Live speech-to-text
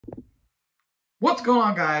What's going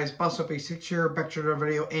on, guys? BustUp86 here, back to another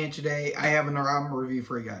video, and today I have another album review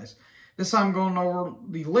for you guys. This time I'm going over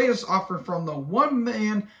the latest offering from the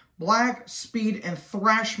one-man black, speed, and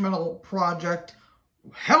thrash metal project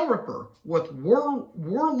Hellripper with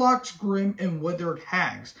Warlocks, Grim, and Withered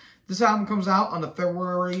Hags. This album comes out on the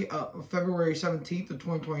February 17th of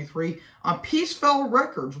 2023 on Peaceful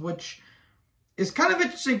Records, which is kind of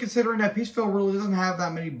interesting considering that Peaceful really doesn't have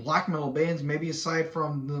that many black metal bands, maybe aside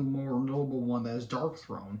from the more notable one that is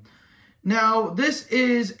Darkthrone. Now, this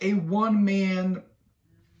is a one-man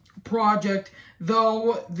project,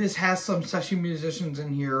 though this has some session musicians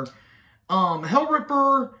in here.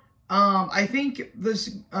 Hellripper, I think this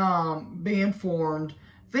band formed,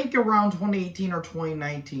 around 2018 or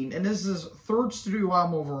 2019, and this is his third studio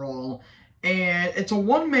album overall, and it's a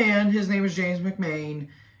one-man. His name is James McBain,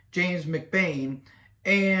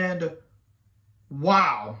 and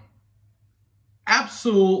wow,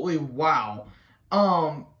 absolutely wow.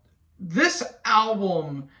 This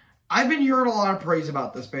album, I've been hearing a lot of praise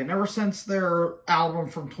about this band ever since their album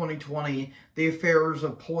from 2020, The Affairs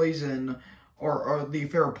of Poison, or The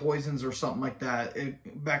Affair of Poisons or something like that,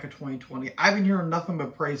 back in 2020. I've been hearing nothing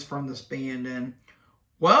but praise from this band, and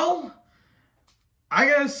well, I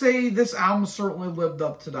gotta say this album certainly lived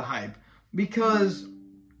up to the hype, because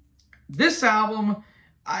this album,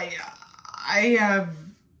 I have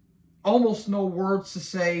almost no words to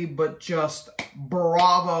say, but just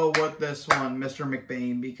bravo with this one, Mr.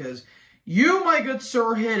 McBain, because you, my good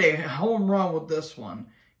sir, hit a home run with this one.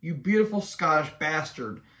 You beautiful Scottish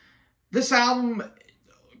bastard. This album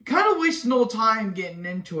kind of wastes no time getting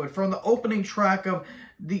into it. From the opening track of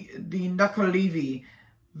the Nakalevi,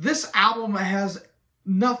 this album has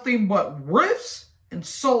nothing but riffs and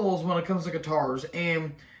solos when it comes to guitars,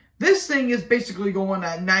 and this thing is basically going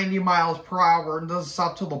at 90 miles per hour and doesn't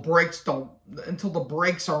stop until the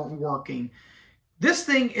brakes aren't working. This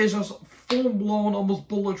thing is just full-blown, almost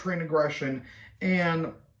bullet train aggression.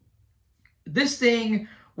 And this thing,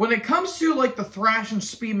 when it comes to like the thrash and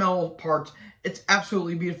speed metal parts, it's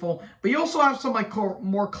absolutely beautiful. But you also have some like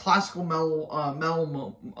more classical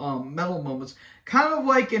metal moments, kind of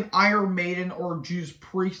like an Iron Maiden or Judas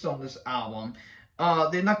Priest on this album.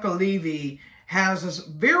 The Nakalevi has this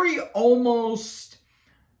very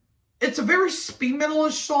it's a very speed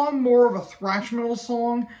metalish song, more of a thrash metal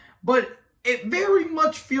song, but it very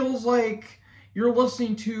much feels like you're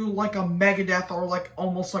listening to like a Megadeth or like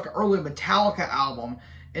almost like an early Metallica album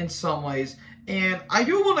in some ways. And I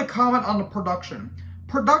do want to comment on the production.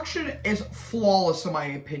 Production is flawless in my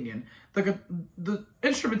opinion. The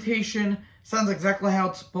instrumentation sounds exactly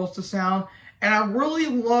how it's supposed to sound, and I really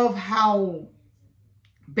love how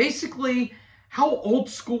old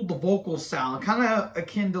school the vocals sound, kind of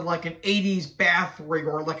akin to like an 80s bath rig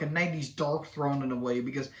or like a 90s Darkthrone in a way,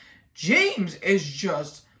 because James is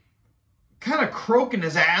just kind of croaking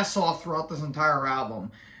his ass off throughout this entire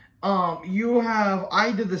album. You have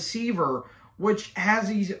I the Deceiver, which has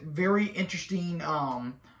these very interesting,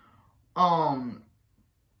 I wouldn't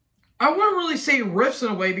really say riffs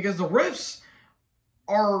in a way, because the riffs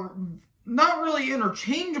are not really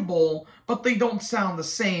interchangeable, but they don't sound the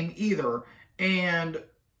same either. And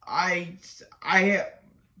I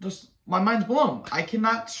just, my mind's blown. I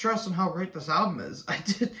cannot stress on how great this album is.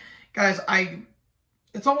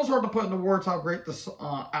 It's almost hard to put into words how great this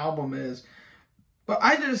album is. But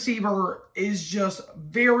I the Deceiver is just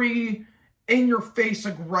very in-your-face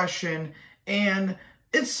aggression, and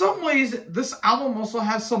in some ways, this album also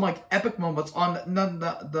has some like epic moments on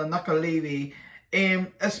the Nakalevi,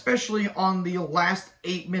 and especially on the last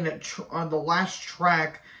 8-minute, on the last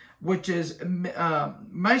track, which is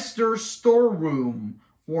Meister Storeroom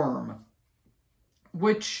Worm,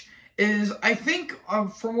 which is, I think,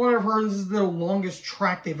 from what I've heard, this is the longest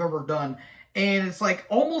track they've ever done. And it's like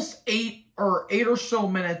almost 8 or so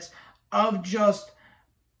minutes of just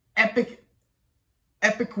epic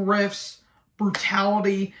riffs,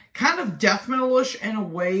 brutality, kind of death metal-ish in a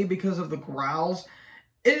way because of the growls.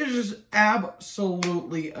 It is just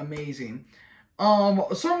absolutely amazing. Some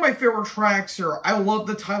of my favorite tracks are, I love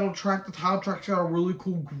the title track. The title track's got a really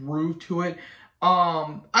cool groove to it.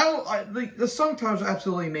 The song title is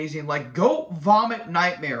absolutely amazing. Like, Goat Vomit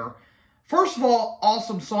Nightmare. First of all,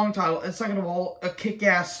 awesome song title. And second of all, a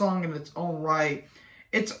kick-ass song in its own right.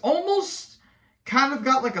 It's almost kind of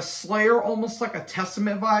got like a Slayer, almost like a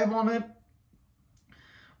Testament vibe on it.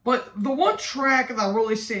 But the one track that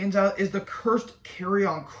really stands out is the Cursed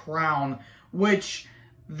Carry-On Crown, which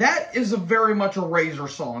that is very much a Razor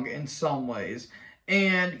song in some ways.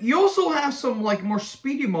 And you also have some like more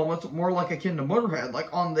speedy moments, more like akin to Motorhead, like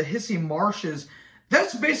on the Hissing Marshes.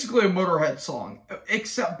 That's basically a Motorhead song,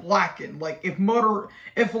 except blackened. Like,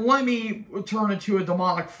 if Lemmy turned into a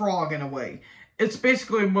demonic frog in a way, it's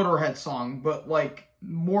basically a Motorhead song, but, like,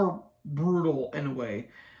 more brutal in a way.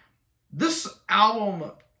 This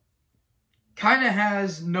album kind of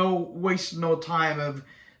has no time of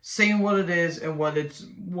saying what it is and what it's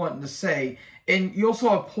wanting to say. And you also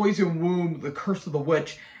have Poison Womb, The Curse of the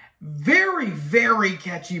Witch. Very, very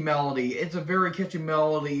catchy melody. It's a very catchy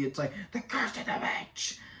melody. It's like, The Curse of the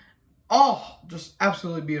Witch. Oh, just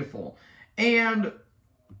absolutely beautiful. And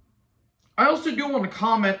I also do want to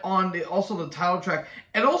comment on also the title track.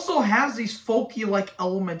 It also has these folky-like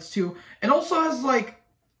elements too. It also has like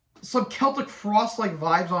some Celtic Frost-like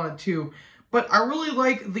vibes on it too. But I really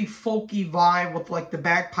like the folky vibe with like the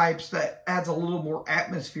bagpipes that adds a little more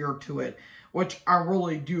atmosphere to it, which I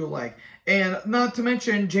really do like. And not to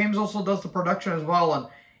mention, James also does the production as well, and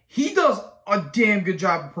he does a damn good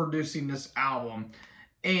job of producing this album.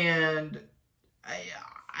 And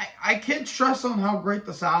I can't stress on how great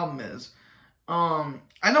this album is.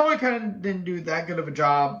 I know I kind of didn't do that good of a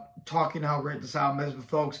job talking how great this album is, but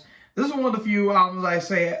folks, this is one of the few albums I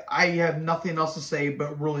say I have nothing else to say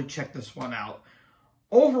but really check this one out.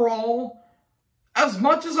 Overall, as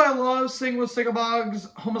much as I love Sing with Sigabog's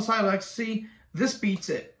Homicidal Ecstasy, this beats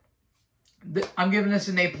it. I'm giving this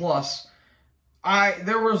an A+.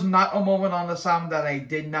 There was not a moment on this album that I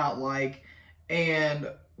did not like, and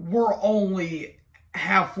we're only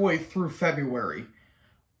halfway through February.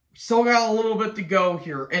 Still got a little bit to go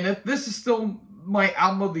here, and if this is still my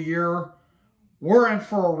album of the year, we're in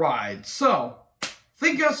for a ride. So,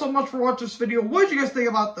 thank you guys so much for watching this video. What did you guys think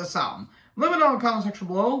about this album? Let me know in the comment section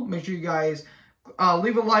below. Make sure you guys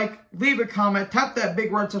leave a like, leave a comment, tap that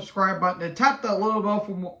big red subscribe button, and tap that little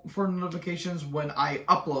bell for notifications when I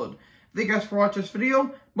upload. Thank you guys for watching this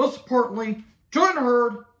video. Most importantly, join the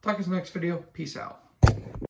herd. Talk to you in the next video. Peace out.